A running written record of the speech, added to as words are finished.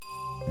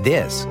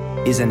This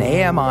is an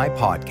AMI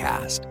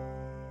podcast.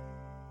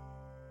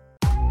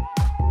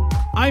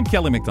 I'm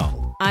Kelly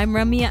McDonald. I'm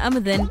Ramya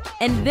Amadin,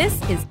 and this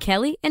is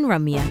Kelly and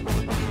Ramya.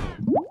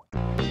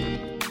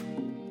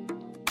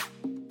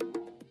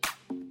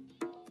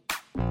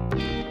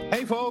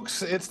 Hey,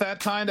 folks, it's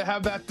that time to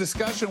have that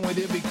discussion with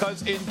you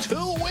because in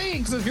 2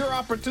 weeks is your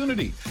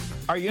opportunity.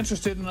 Are you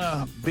interested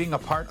in being a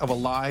part of a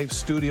live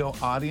studio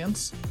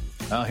audience?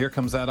 Well, here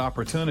comes that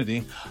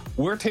opportunity.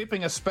 We're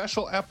taping a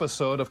special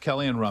episode of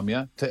Kelly and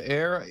Ramya to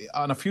air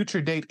on a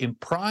future date in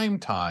prime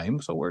time.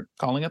 So we're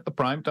calling it the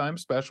prime time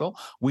special.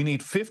 We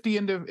need 50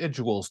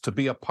 individuals to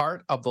be a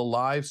part of the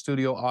live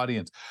studio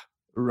audience.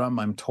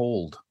 I'm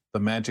told the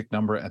magic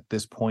number at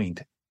this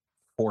point,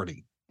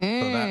 40. So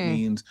that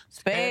means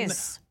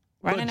space.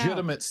 10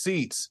 legitimate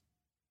seats.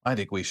 I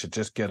think we should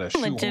just get a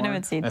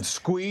shoehorn and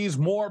squeeze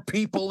more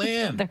people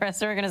in. The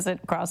rest are going to sit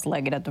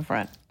cross-legged at the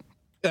front.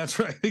 That's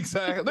right,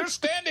 exactly. There's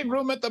standing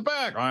room at the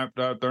back.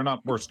 They're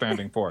not worth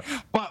standing for.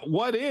 But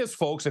what is,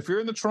 folks, if you're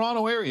in the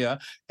Toronto area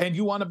and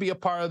you want to be a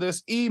part of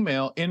this,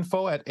 email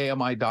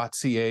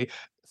info@ami.ca.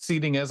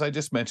 Seating, as I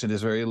just mentioned,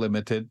 is very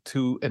limited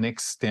to an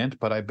extent,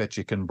 but I bet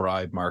you can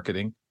bribe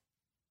marketing.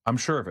 I'm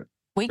sure of it.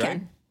 We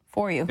can,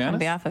 for you, on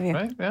behalf of you.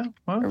 Right, yeah.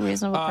 Well, for a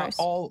reasonable price.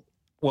 Well,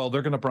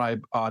 they're going to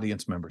bribe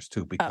audience members,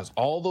 too, because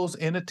all those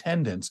in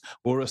attendance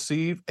will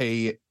receive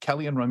a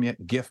Kelly and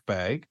Ramya gift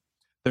bag.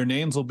 Their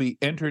names will be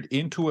entered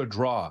into a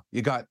draw.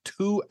 You got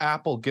 2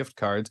 Apple gift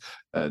cards,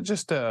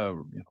 just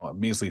a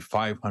measly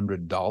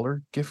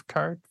 $500 gift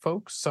card,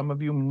 folks. Some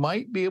of you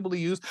might be able to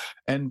use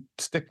and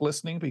stick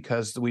listening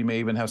because we may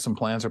even have some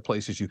plans or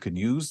places you can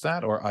use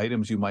that or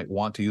items you might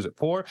want to use it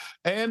for.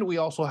 And we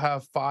also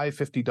have 5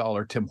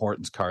 $50 Tim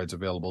Hortons cards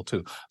available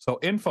too. So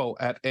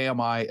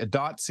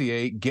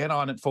info@ami.ca. Get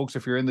on it, folks,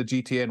 if you're in the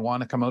GTA and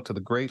want to come out to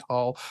the Great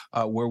Hall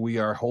where we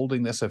are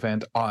holding this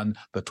event on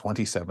the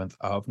 27th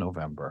of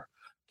November.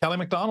 Kelly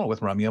McDonald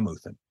with Ramya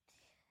Amadin.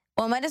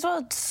 Well, might as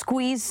well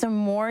squeeze some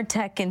more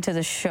tech into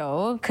the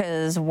show,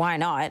 because why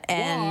not?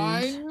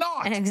 Why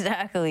not?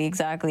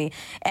 Exactly.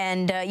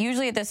 And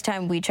usually at this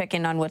time, we check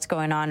in on what's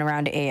going on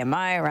around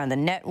AMI, around the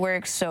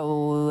network.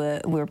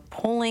 So we're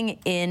pulling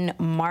in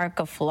Marc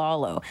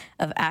Aflalo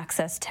of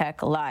Access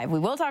Tech Live. We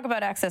will talk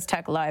about Access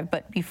Tech Live,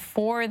 but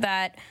before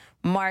that,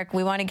 Marc,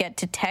 we want to get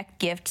to tech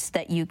gifts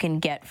that you can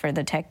get for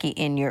the techie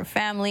in your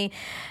family.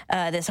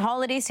 This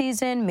holiday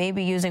season,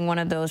 maybe using one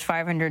of those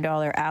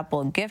 $500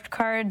 Apple gift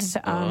cards.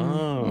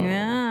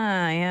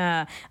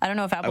 Yeah. I don't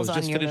know if Apple's on your list. I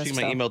was just finishing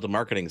my email to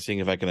marketing, seeing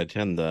if I can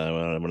attend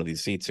one of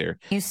these seats here.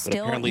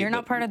 You're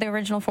not part of the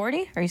original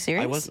 40? Are you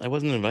serious? I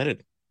wasn't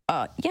invited.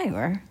 Yeah, you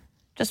are.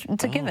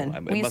 It's a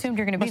given. We assumed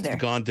you're going to be there.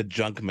 Must have gone to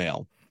junk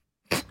mail.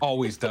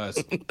 Always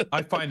does.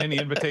 I find any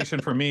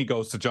invitation for me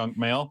goes to junk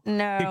mail.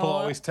 No. People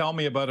always tell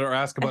me about it or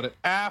ask about it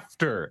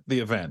after the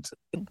event.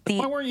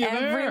 Why weren't you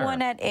there?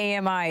 Everyone at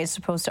AMI is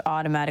supposed to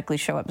automatically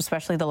show up,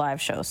 especially the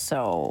live shows.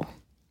 So.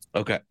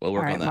 Okay, we'll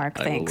work on that. Marc,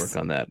 thanks. We'll work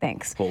on that.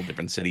 Thanks. Whole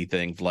different city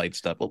thing, flight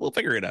stuff. We'll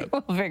figure it out.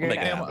 We'll figure it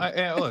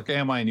out. Look,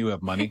 AMI and you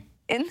have money.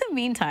 In the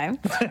meantime,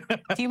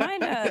 do you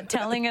mind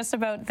telling us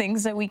about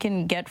things that we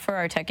can get for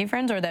our techie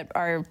friends or that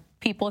our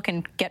people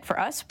can get for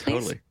us, please?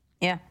 Totally.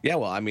 Yeah. Yeah.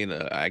 Well, I mean,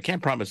 I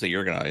can't promise that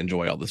you're going to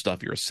enjoy all the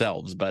stuff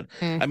yourselves, but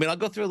I mean, I'll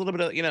go through a little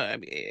bit of,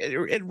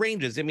 it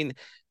ranges. I mean,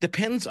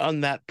 depends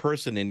on that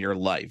person in your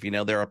life.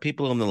 There are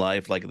people in the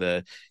life like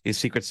the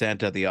Secret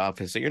Santa at the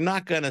office that you're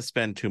not going to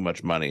spend too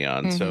much money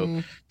on. Mm-hmm.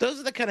 So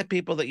those are the kind of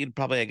people that you'd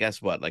probably, I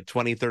guess, like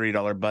 $20,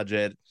 $30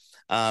 budget.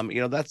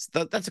 That's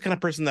the kind of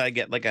person that I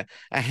get, like a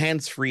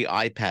hands-free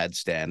iPad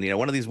stand.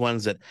 One of these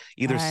ones that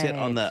either sit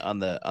on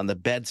the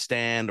bed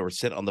stand or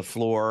sit on the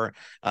floor,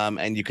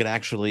 and you can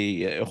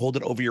actually hold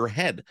it over your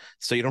head,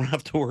 so you don't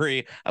have to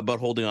worry about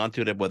holding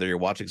onto it whether you're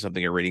watching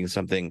something or reading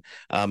something.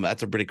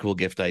 That's a pretty cool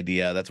gift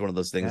idea. That's one of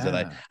those things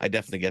that I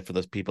definitely get for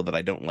those people that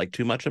I don't like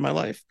too much in my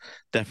life.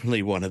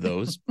 Definitely one of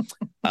those.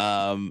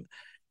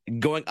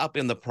 Going up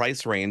in the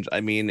price range, I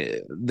mean,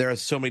 there are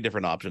so many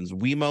different options.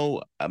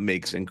 Wemo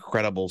makes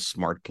incredible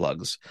smart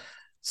plugs.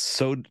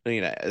 So,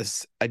 I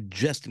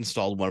just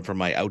installed one for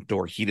my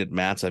outdoor heated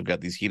mats. I've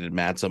got these heated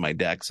mats on my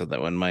deck so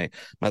that when my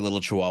little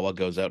chihuahua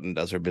goes out and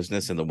does her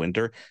business in the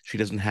winter, she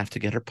doesn't have to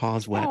get her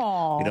paws wet.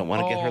 You don't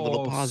want to get her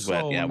little paws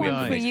wet. Yeah, we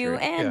have to make sure.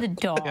 And the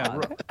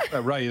dog. Yeah,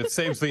 right. It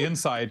saves the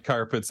inside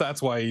carpets.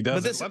 That's why he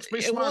does it. Let's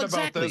be smart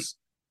about this.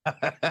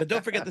 But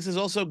don't forget, this is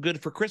also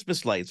good for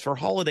Christmas lights, for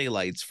holiday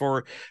lights,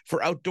 for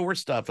outdoor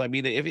stuff. I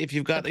mean, if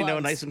you've got a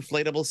nice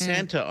inflatable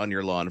Santa on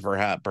your lawn,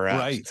 perhaps,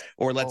 right?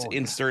 Or let's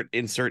insert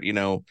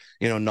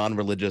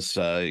non-religious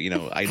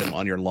item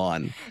on your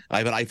lawn. I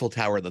have an Eiffel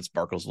Tower that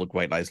sparkles look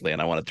quite nicely, and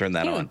I want to turn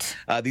that on.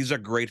 These are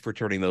great for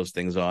turning those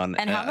things on.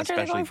 And how much are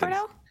they going for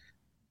now?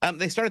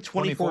 They start at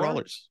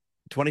 $24.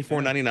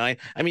 $24.99.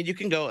 I mean, you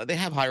can go. They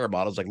have higher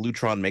models. Like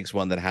Lutron makes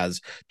one that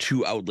has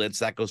 2 outlets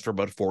that goes for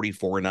about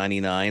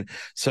 $44.99.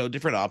 So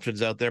different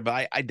options out there.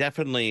 But I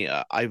definitely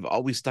I've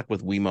always stuck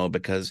with Wemo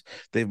because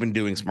they've been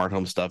doing smart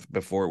home stuff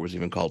before it was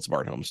even called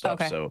smart home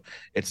stuff. Okay. So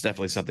it's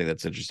definitely something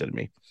that's interested in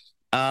me.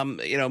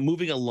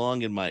 Moving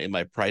along in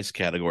my price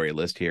category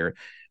list here.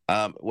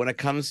 When it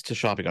comes to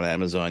shopping on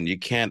Amazon, you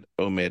can't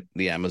omit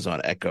the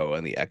Amazon Echo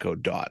and the Echo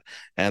Dot.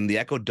 And the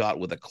Echo Dot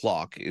with a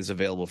clock is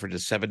available for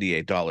just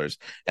 $78.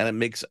 And it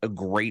makes a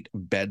great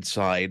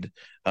bedside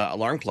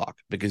alarm clock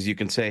because you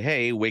can say,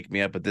 hey, wake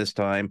me up at this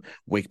time,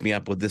 wake me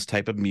up with this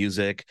type of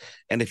music.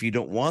 And if you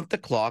don't want the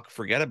clock,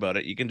 forget about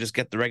it. You can just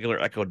get the regular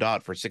Echo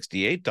Dot for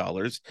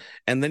 $68.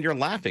 And then you're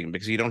laughing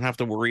because you don't have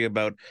to worry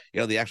about,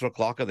 the actual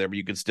clock of there, but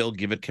you can still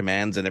give it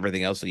commands and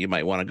everything else that you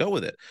might want to go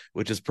with it,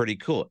 which is pretty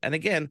cool. And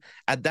again,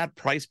 at that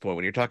price point,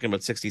 when you're talking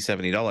about $60,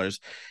 $70,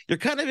 you're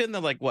kind of in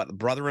the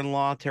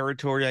brother-in-law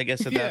territory, I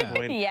guess, at that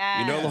point.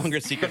 Yeah. You're no longer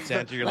Secret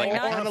Santa. You're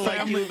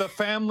the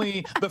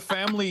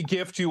family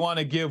gift you want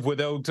to give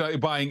without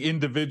buying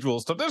individual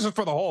stuff. This is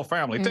for the whole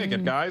family. Take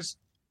it, guys.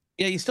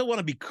 Yeah, you still want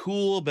to be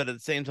cool, but at the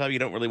same time, you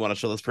don't really want to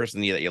show this person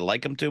that you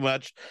like them too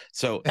much.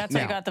 So that's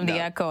why you got them the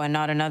Echo and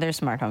not another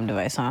smart home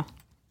device, huh?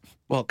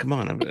 Well, come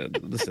on.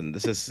 Listen,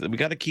 we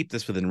got to keep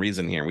this within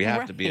reason here. We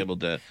have to be able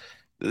to.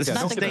 This is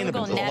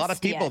sustainable. There's a lot of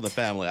people in the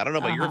family. I don't know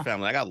about your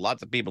family. I got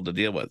lots of people to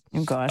deal with.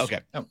 Oh, gosh. Okay.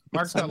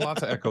 Mark's got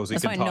lots of Echoes he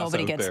can toss out there. That's why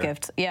nobody gets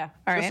gifts. Yeah.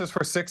 All right. This is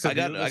for six of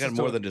you. I got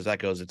more than just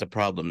Echoes. It's a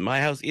problem.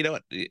 My house, you know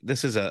what?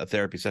 This is a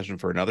therapy session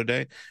for another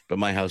day, but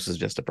my house is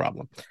just a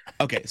problem.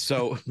 Okay.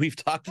 So we've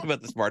talked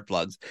about the smart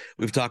plugs.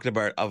 We've talked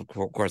about, of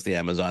course, the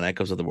Amazon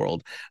Echoes of the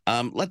world.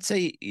 Let's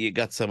say you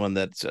got someone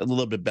that's a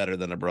little bit better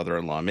than a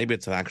brother-in-law. Maybe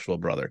it's an actual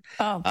brother.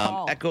 Oh,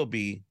 Paul.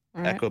 Ecobee.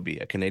 Right. Ecobee,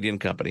 a Canadian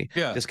company,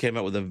 just came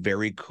out with a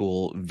very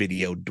cool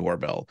video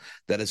doorbell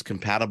that is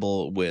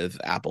compatible with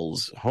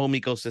Apple's home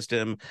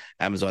ecosystem,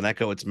 Amazon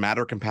Echo. It's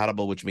Matter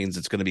compatible, which means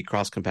it's going to be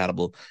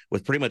cross-compatible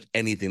with pretty much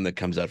anything that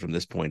comes out from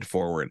this point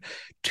forward.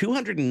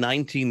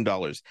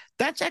 $219.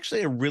 That's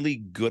actually a really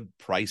good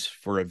price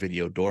for a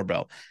video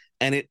doorbell.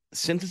 And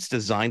since it's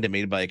designed and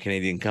made by a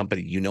Canadian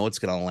company, it's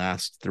going to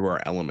last through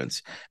our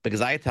elements. Because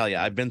I tell you,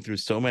 I've been through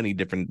so many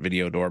different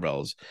video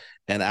doorbells.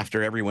 And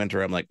after every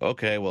winter, I'm like,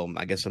 okay, well,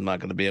 I guess I'm not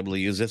going to be able to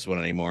use this one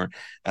anymore.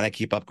 And I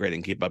keep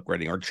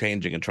upgrading or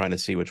changing and trying to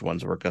see which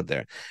ones work out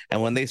there.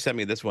 And when they sent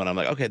me this one, I'm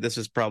like, okay, this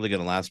is probably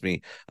going to last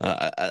me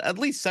at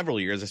least several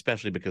years,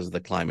 especially because of the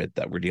climate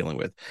that we're dealing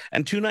with.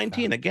 And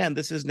 $219, again,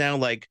 this is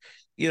now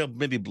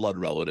maybe blood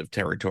relative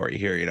territory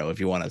here, if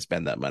you want to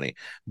spend that money.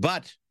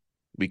 But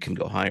we can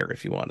go higher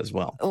if you want as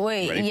well.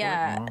 Wait,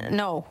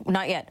 no,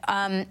 not yet.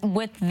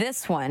 With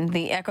this one,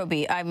 the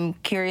Ecobee, I'm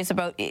curious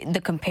about the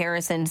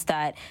comparisons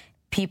that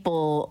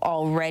people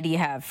already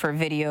have for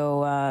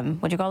video,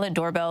 what do you call it,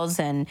 doorbells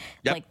and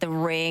like the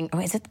Ring. Oh,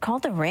 is it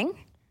called the Ring?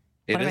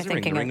 It is a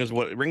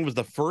Ring. Ring was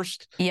the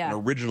first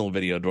original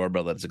video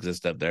doorbell that's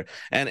existed out there.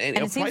 And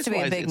it seems to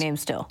be a big name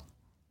still.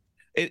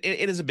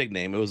 It is a big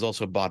name. It was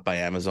also bought by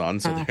Amazon,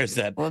 so there's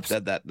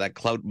that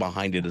clout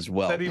behind it as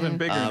well. That even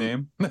bigger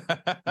name.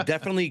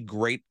 Definitely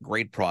great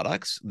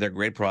products. They're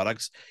great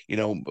products.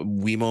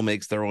 Wemo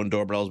makes their own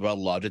doorbell as well.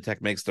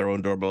 Logitech makes their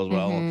own doorbell as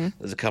well.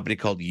 There's a company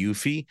called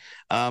Eufy.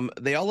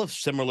 They all have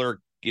similar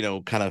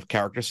kind of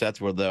character sets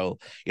where they'll,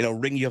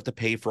 Ring, you have to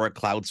pay for a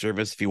cloud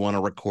service if you want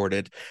to record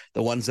it.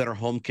 The ones that are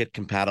HomeKit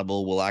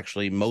compatible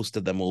most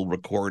of them will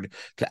record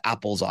to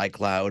Apple's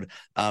iCloud.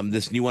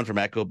 This new one from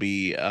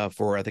Ecobee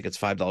for, I think it's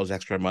 $5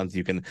 extra a month,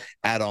 you can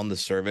add on the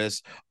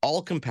service.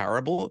 All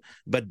comparable,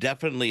 but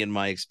definitely in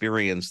my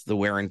experience, the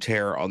wear and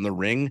tear on the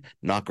Ring,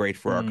 not great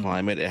for our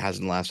climate. It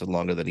hasn't lasted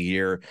longer than a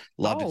year.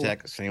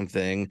 Logitech, same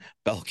thing.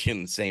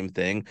 Belkin, same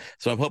thing.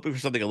 So I'm hoping for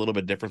something a little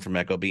bit different from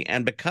Ecobee.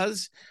 And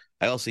because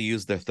I also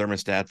use their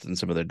thermostats and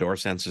some of their door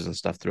sensors and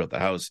stuff throughout the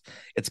house,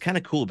 it's kind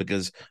of cool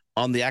because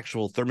on the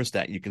actual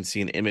thermostat, you can see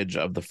an image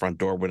of the front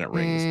door when it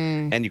rings.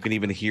 And you can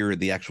even hear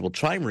the actual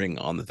chime ring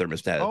on the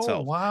thermostat itself.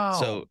 Oh, wow.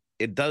 So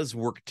it does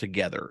work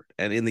together.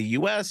 And in the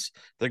US,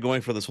 they're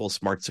going for this whole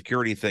smart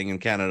security thing. In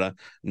Canada,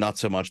 not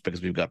so much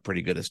because we've got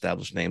pretty good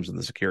established names on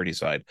the security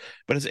side.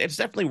 But it's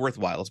definitely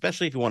worthwhile,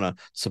 especially if you want to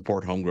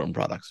support homegrown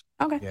products.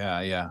 Okay.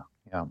 Yeah.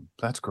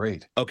 That's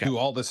great. Okay. Do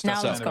all this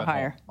stuff. Now let's go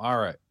higher. All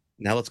right.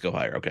 Now let's go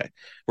higher. Okay.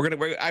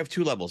 I have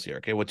two levels here.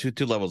 Okay. Well,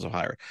 two levels of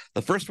higher.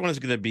 The first one is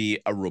going to be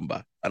a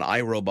Roomba, an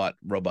iRobot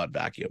robot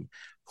vacuum.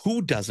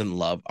 Who doesn't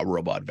love a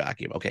robot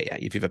vacuum? Okay. Yeah.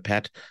 If you have a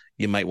pet,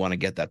 you might want to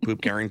get that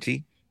poop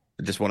guarantee.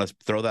 I just want to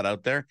throw that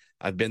out there.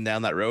 I've been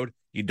down that road.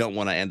 You don't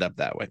want to end up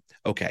that way.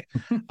 Okay.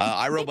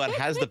 iRobot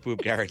has the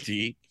poop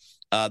guarantee.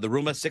 The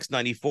Roomba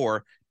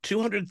 $694,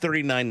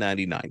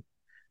 $239.99.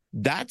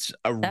 That's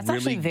really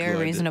actually very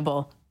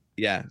reasonable.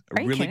 Yeah.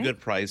 A really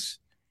good price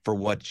for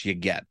what you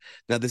get.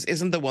 Now, this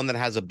isn't the one that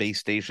has a base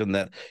station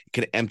that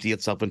can empty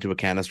itself into a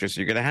canister,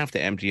 so you're going to have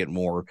to empty it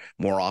more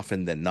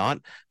often than not,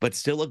 but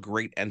still a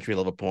great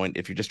entry-level point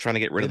if you're just trying to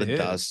get rid of the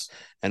dust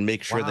and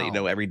make sure that,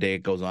 every day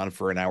it goes on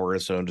for an hour or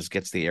so and just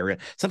gets the area.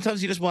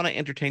 Sometimes you just want to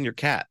entertain your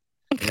cat,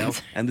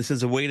 and this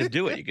is a way to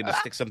do it. You can just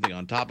stick something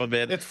on top of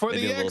it. It's for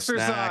the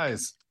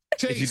exercise.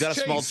 if you've got a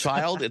small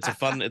child, it's a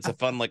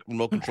fun like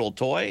remote control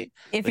toy.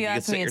 If you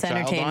ask me, it's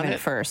entertainment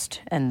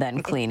first and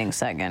then cleaning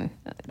second.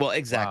 Well,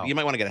 exactly. Wow. You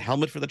might want to get a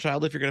helmet for the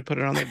child if you're going to put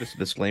it on there. Just a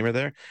disclaimer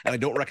there. And I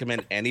don't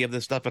recommend any of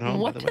this stuff at home.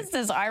 What by the way. is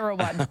this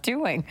iRobot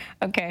doing?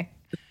 Okay.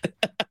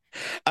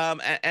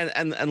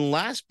 And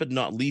last but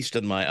not least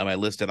on my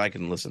list, and I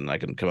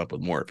can come up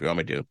with more if you want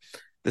me to.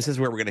 This is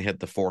where we're going to hit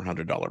the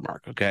 $400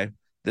 mark. Okay,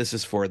 this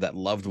is for that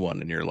loved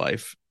one in your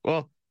life.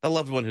 Well, a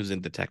loved one who's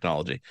into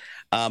technology.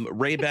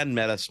 Ray-Ban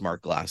Meta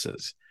smart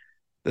glasses.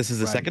 This is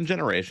the second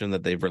generation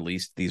that they've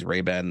released these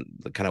Ray-Ban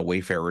kind of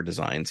Wayfarer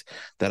designs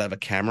that have a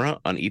camera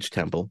on each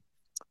temple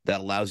that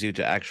allows you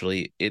to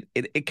actually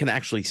it can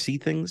actually see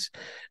things.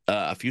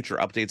 Future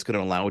updates going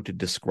to allow it to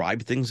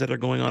describe things that are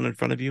going on in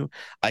front of you.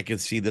 I can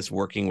see this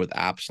working with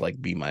apps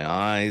like Be My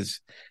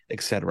Eyes,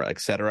 et cetera, et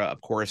cetera. Of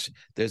course,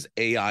 there's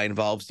AI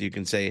involved, so you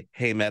can say,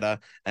 hey,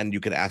 Meta, and you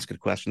can ask it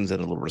questions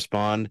and it'll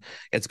respond.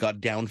 It's got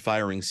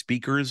down-firing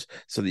speakers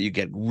so that you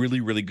get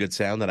really, really good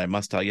sound, and I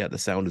must tell you, the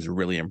sound is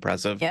really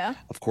impressive. Yeah.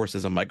 Of course,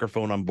 there's a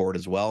microphone on board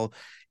as well.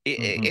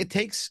 It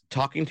takes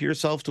talking to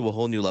yourself to a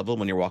whole new level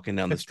when you're walking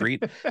down the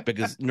street,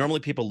 because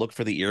normally people look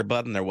for the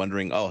earbud and they're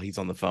wondering, oh, he's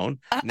on the phone.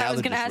 Now I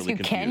was going to ask you,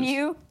 can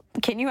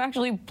you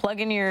actually plug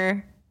in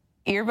your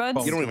earbuds?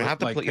 Well, you don't even have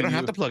to. You don't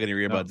have to plug in your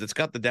earbuds. No. It's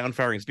got the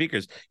down-firing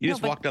speakers. You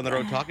just walk down the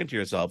road talking to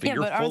yourself. Yeah,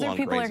 you're but other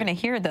people are going to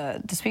hear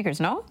the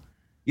speakers. No,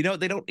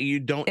 they don't. You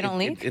don't. They don't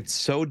leak. It's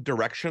so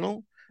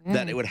directional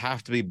that it would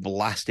have to be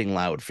blasting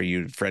loud for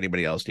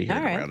anybody else to hear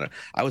around it.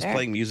 I was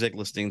playing music,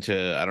 listening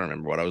to, I don't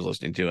remember what I was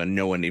listening to, and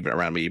no one even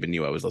around me even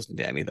knew I was listening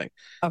to anything.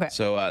 Okay.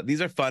 So these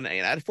are fun.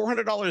 And at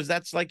 $400,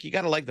 that's like, you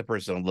got to like the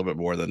person a little bit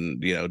more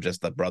than,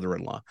 just the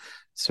brother-in-law.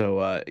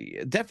 So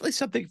definitely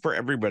something for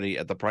everybody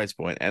at the price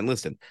point. And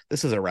listen,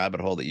 this is a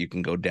rabbit hole that you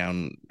can go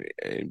down.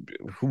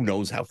 Who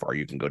knows how far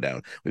you can go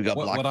down. We've got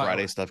Black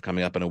Friday stuff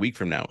coming up in a week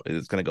from now.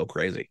 It's going to go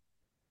crazy.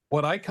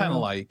 What I kind of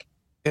like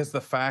is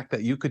the fact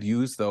that you could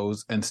use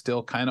those and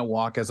still kind of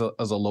walk as a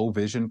low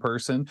vision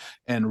person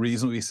and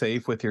reasonably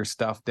safe with your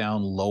stuff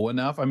down low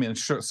enough. I mean,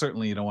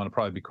 certainly you don't want to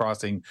probably be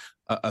crossing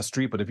a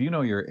street, but if you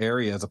know your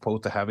area as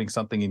opposed to having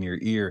something in your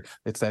ear,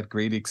 it's that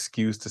great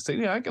excuse to say,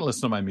 yeah, I can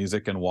listen to my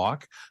music and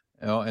walk.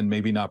 And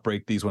maybe not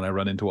break these when I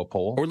run into a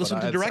pole. Or listen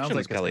to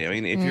directions, Kelly. I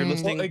mean, if you're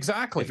listening,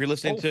 exactly. If you're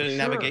listening to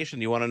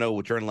navigation, you want to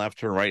know turn left,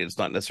 turn right. It's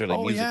not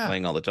necessarily music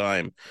playing all the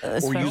time.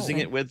 Or using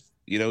it with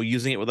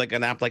like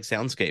an app like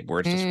Soundscape where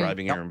it's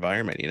describing your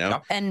environment.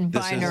 And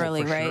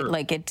binarily, right? Sure.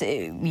 Like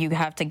you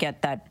have to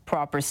get that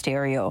proper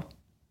stereo.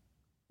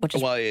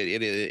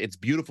 It's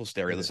beautiful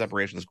stereo. The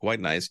separation is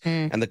quite nice,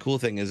 and the cool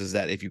thing is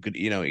that if you could,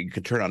 you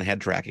could turn on head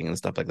tracking and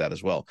stuff like that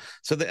as well.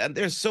 So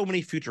there's so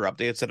many future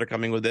updates that are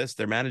coming with this.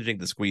 They're managing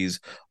to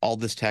squeeze all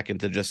this tech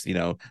into just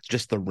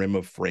the rim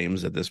of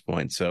frames at this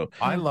point. So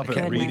I love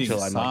it reading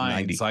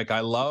signs. Like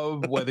I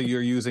love whether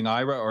you're using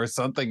Ira or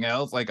something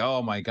else. Like,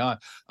 oh my god,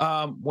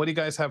 what do you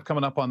guys have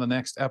coming up on the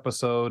next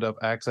episode of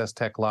Access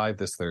Tech Live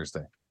this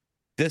Thursday?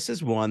 This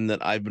is one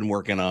that I've been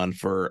working on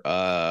for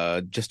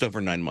just over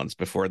 9 months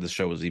before the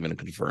show was even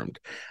confirmed.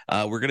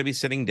 We're going to be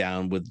sitting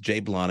down with Jay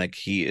Blahnik.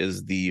 He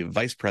is the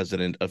vice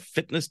president of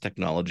fitness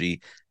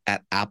technology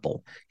at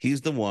Apple.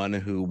 He's the one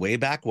who way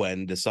back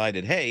when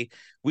decided, hey,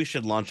 we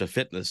should launch a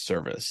fitness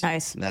service.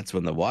 Nice. And that's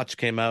when the watch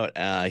came out.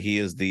 He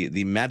is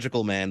the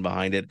magical man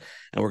behind it.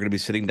 And we're going to be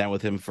sitting down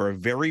with him for a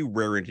very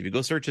rare interview.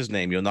 Go search his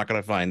name. You're not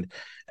going to find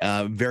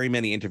very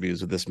many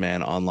interviews with this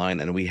man online.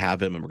 And we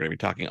have him, and we're going to be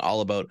talking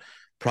all about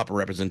proper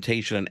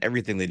representation and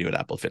everything they do at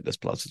Apple Fitness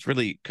Plus. It's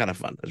really kind of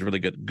fun. It's a really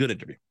good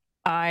interview.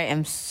 I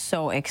am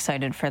so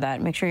excited for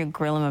that. Make sure you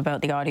grill him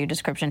about the audio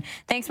description.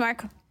 Thanks,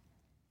 Marc.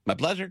 My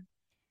pleasure.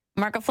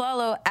 Marc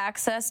Aflalo,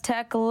 Access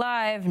Tech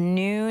Live,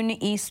 noon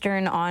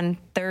Eastern on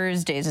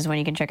Thursdays is when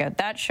you can check out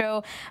that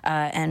show.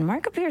 And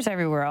Marc appears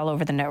everywhere, all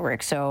over the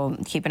network, so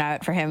keep an eye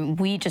out for him.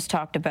 We just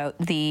talked about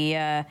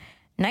the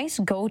nice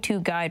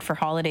go-to guide for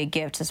holiday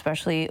gifts,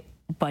 especially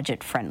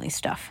budget-friendly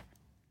stuff.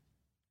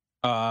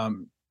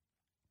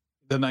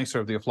 The nicer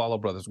of the Aflalo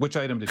brothers. Which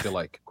item did you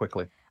like,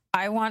 quickly?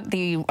 I want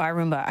the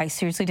Roomba. I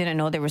seriously didn't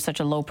know there was such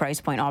a low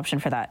price point option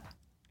for that.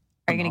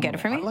 Are you going to get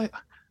it for me?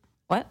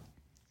 What?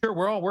 Sure,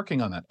 we're all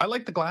working on that. I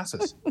like the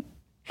glasses.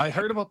 I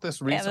heard about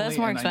this recently. Yeah, that's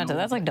more expensive.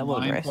 That's like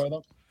double the price.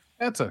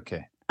 That's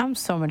okay. I'm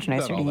so much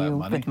nicer to you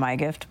with my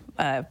gift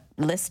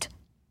list.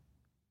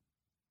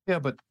 Yeah,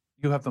 but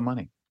you have the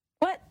money.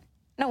 What?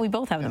 No, we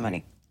both have the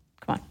money.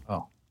 Come on.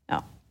 Oh.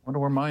 Oh. Wonder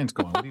where mine's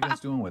going. What are you guys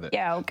doing with it?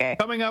 Yeah, okay.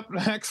 Coming up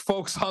next,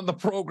 folks, on the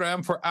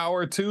program for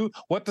hour 2,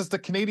 what does the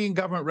Canadian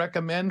government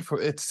recommend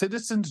for its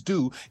citizens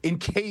do in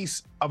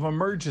case of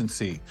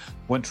emergency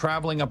when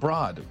traveling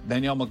abroad?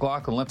 Danielle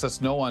McLaughlin lets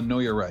us know on Know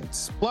Your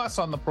Rights. Plus,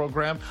 on the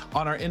program,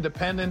 on our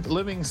independent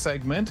living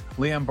segment,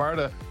 Liam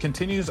Barta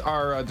continues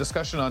our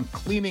discussion on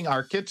cleaning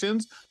our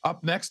kitchens.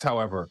 Up next,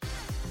 however,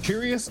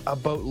 curious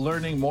about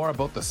learning more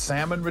about the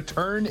salmon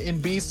return in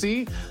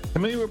BC?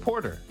 Community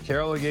reporter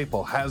Carol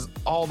Yapel has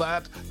all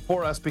that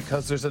for us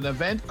because there's an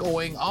event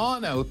going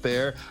on out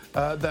there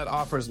that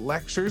offers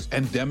lectures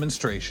and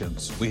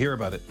demonstrations. We hear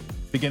about it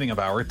beginning of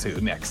hour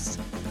 2 next.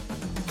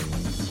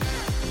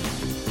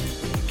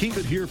 Keep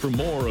it here for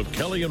more of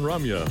Kelly and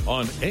Ramya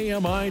on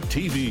AMI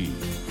TV.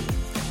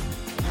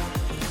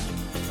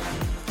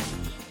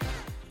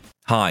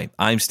 Hi,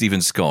 I'm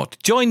Stephen Scott.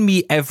 Join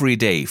me every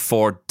day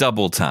for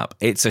Double Tap.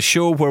 It's a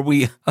show where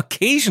we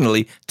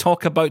occasionally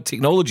talk about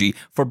technology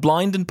for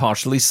blind and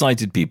partially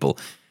sighted people.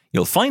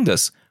 You'll find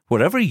us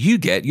wherever you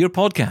get your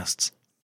podcasts.